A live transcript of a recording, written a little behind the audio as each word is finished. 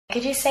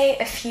Could you say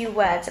a few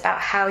words about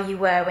how you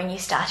were when you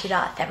started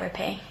art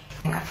therapy?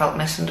 I felt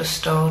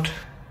misunderstood.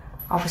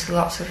 Obviously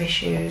lots of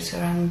issues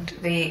around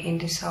the eating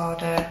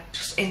disorder.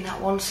 Just in that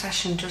one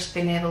session, just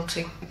being able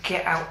to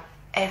get out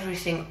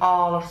everything,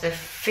 all of the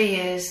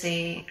fears,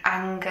 the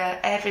anger,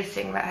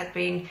 everything that had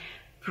been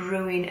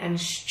brewing and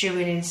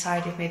stewing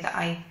inside of me that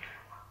I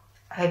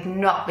had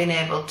not been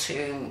able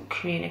to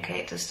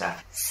communicate to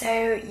staff.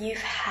 So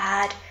you've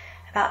had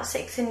about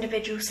 6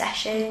 individual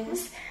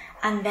sessions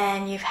and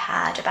then you've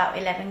had about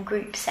 11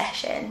 group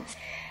sessions.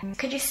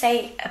 Could you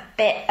say a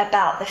bit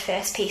about the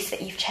first piece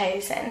that you've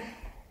chosen?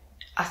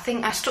 I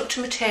think I stuck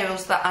to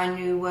materials that I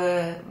knew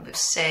were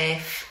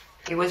safe.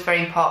 It was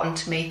very important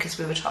to me because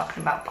we were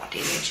talking about body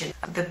image,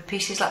 and the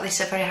pieces like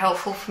this are very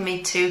helpful for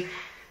me to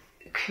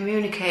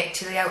communicate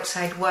to the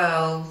outside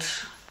world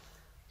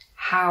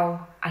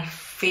how I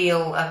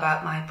feel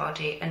about my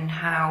body and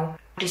how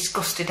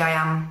disgusted I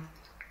am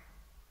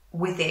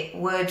with it.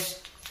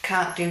 Words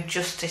can't do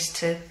justice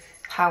to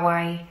how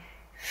I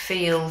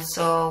feel,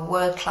 so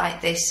words like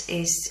this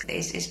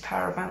is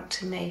paramount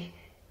to me.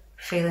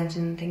 Feelings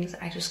and things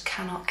that I just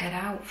cannot get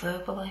out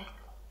verbally.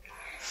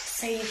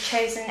 So you've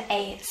chosen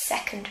a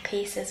second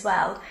piece as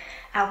well.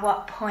 At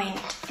what point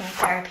in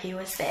therapy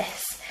was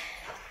this?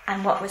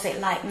 And what was it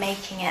like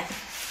making it?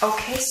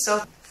 Okay,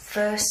 so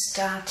first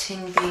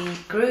starting the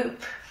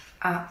group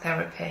art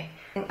therapy,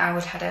 I think I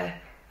would had a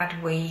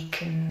bad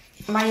week, and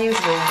my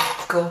usual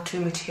go-to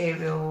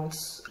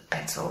materials,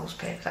 pencils,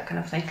 paper, that kind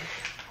of thing.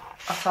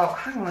 I thought,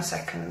 hang on a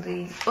second,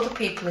 the other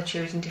people are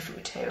choosing different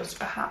materials,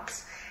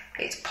 perhaps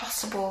it's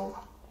possible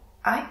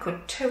I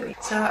could too.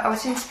 So I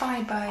was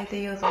inspired by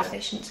the other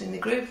patients in the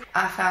group.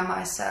 I found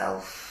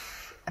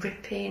myself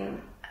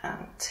ripping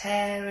and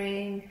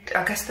tearing.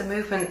 I guess the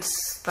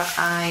movements that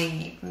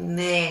I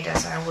made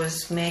as I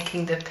was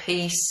making the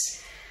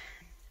piece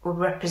were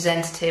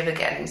representative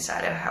again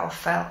inside of how I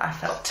felt. I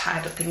felt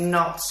tied up in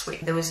knots.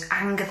 There was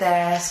anger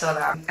there, so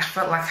that I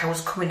felt like I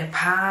was coming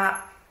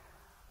apart.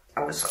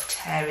 I was sort of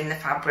tearing the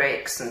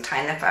fabrics and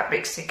tying the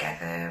fabrics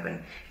together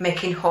and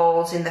making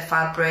holes in the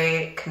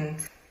fabric, and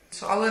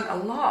so I learnt a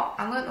lot.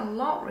 I learnt a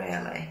lot,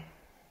 really.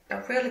 I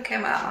really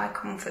came out of my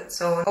comfort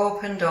zone,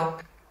 opened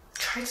up,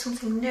 tried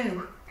something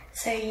new.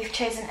 So you've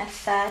chosen a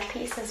third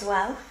piece as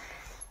well?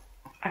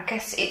 I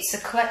guess it's a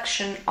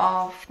collection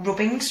of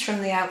rubbings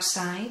from the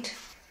outside,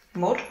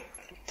 mud,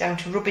 down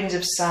to rubbings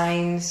of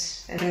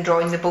signs, and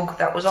drawing the bug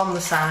that was on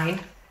the sign,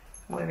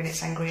 waving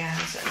its angry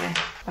eyes at me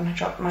when I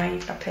dropped my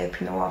paper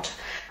in the water.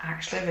 I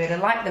actually really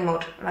liked the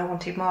mud and I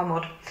wanted more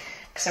mud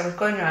because I was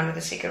going around with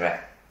a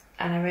cigarette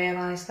and I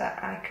realised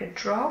that I could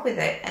draw with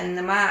it, and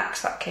the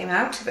marks that came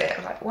out of it, I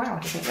was like, wow, I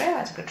didn't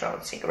realise I could draw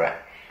with a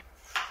cigarette.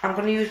 I'm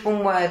going to use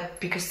one word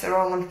because they're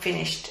all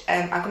unfinished.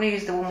 I'm going to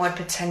use the one word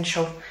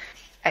potential,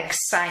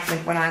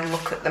 excitement when I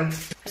look at them.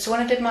 So when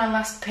I did my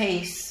last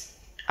piece,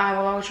 I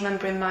will always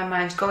remember in my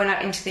mind going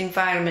out into the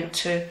environment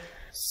to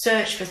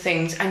search for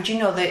things, and you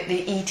know that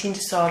the eating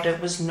disorder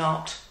was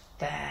not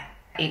there.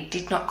 It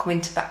did not come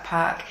into that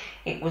park.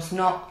 It was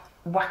not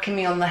whacking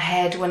me on the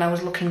head when I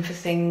was looking for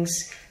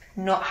things,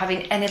 not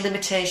having any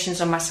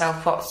limitations on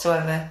myself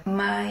whatsoever.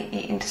 My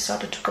eating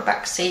disorder took a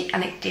back seat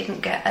and it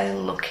didn't get a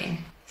look in.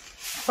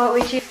 What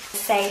would you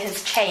say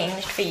has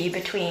changed for you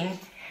between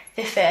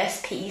the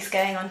first piece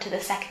going on to the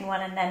second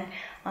one and then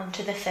on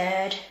to the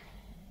third?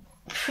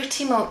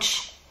 Pretty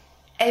much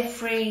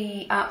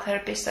every art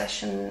therapy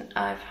session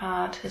I've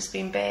had has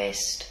been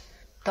based,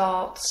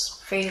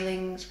 thoughts,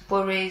 feelings,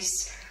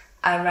 worries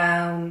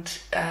around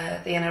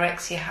the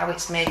anorexia, how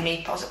it's made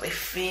me possibly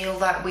feel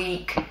that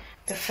week.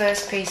 The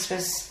first piece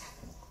was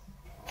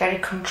very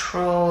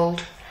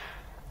controlled.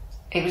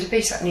 It was a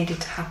piece that needed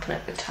to happen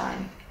at the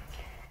time.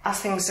 As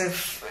things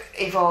have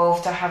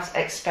evolved, I have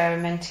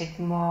experimented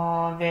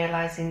more,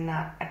 realising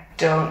that I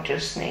don't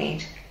just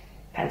need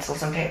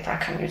pencils and paper. I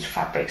can use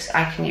fabrics,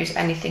 I can use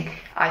anything.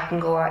 I can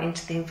go out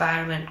into the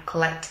environment,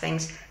 collect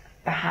things.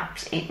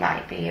 Perhaps it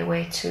might be a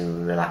way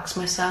to relax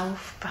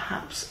myself.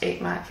 Perhaps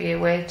it might be a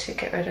way to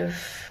get rid of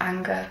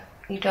anger.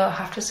 You don't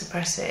have to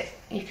suppress it.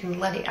 You can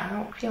let it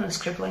out if you want to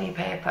scribble on your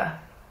paper.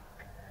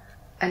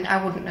 And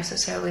I wouldn't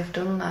necessarily have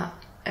done that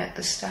at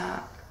the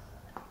start.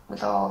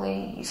 With all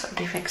the sort of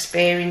different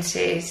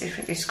experiences,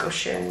 different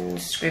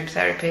discussions, group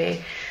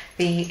therapy,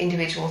 the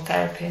individual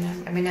therapy,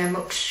 and I'm in a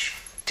much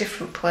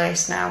different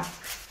place now.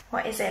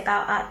 What is it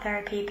about art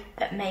therapy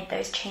that made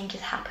those changes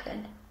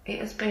happen? It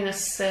has been a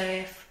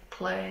safe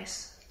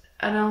place.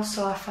 And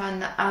also I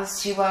find that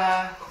as you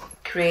are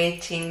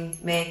creating,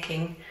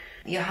 making,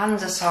 your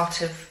hands are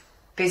sort of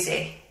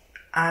busy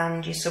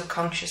and your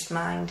subconscious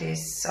mind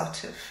is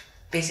sort of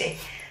busy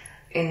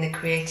in the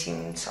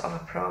creating sort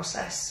of a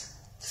process.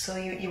 So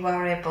you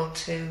are able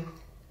to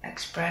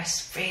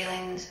express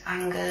feelings,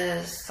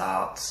 angers,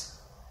 thoughts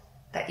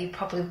that you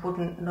probably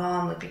wouldn't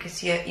normally,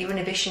 because your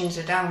inhibitions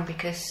are down,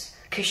 because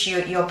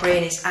your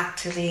brain is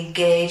actively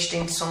engaged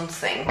in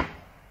something.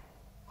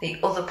 The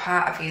other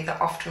part of you that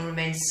often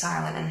remains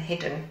silent and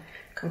hidden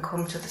can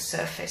come to the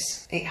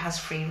surface. It has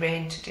free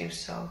rein to do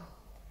so.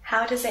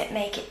 How does it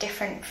make it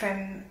different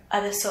from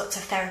other sorts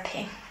of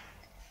therapy?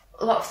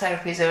 A lot of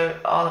therapies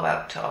are all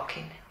about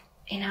talking.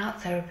 In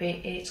art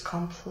therapy, it's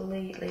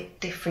completely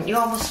different. You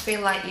almost feel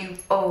like you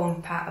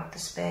own part of the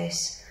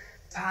space.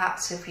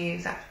 Parts of you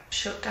that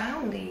shut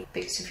down, the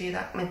bits of you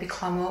that maybe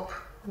clam up,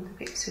 and the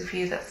bits of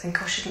you that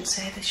think, oh, shouldn't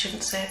say this,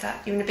 shouldn't say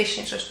that. Your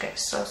inhibitions just get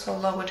so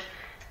lowered,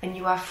 and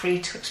you are free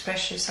to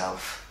express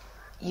yourself.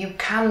 You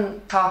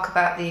can talk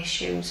about the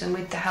issues, and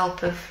with the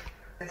help of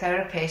the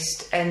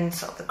therapist and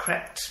sort of the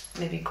correct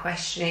maybe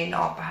questioning,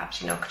 or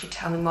perhaps, could you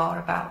tell me more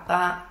about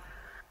that?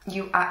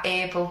 You are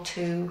able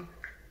to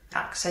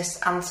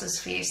access answers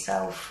for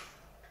yourself.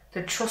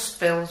 The trust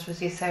builds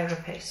with your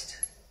therapist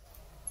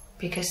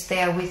because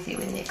they are with you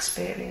in the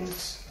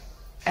experience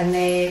and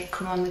they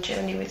come on the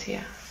journey with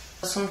you.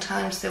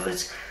 Sometimes there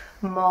was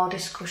more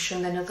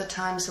discussion than other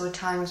times. There were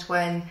times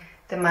when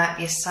there might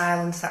be a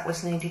silence that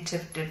was needed to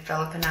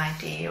develop an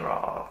idea,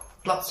 or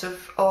lots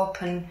of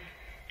open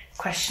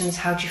questions.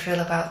 How do you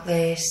feel about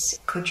this?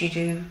 Could you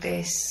do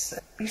this?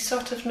 You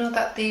sort of know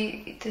that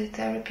the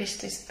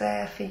therapist is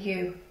there for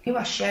you. You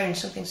are sharing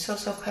something so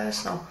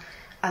personal,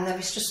 and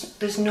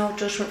there's no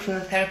judgment from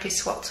the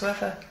therapist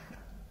whatsoever.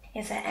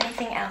 Is there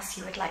anything else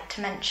you would like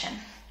to mention?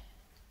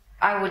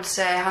 I would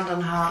say, hand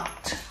on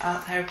heart,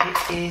 art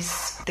therapy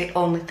is the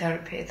only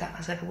therapy that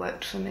has ever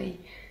worked for me.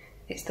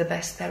 It's the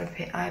best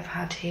therapy I've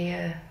had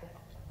here.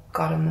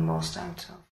 Got the most out of.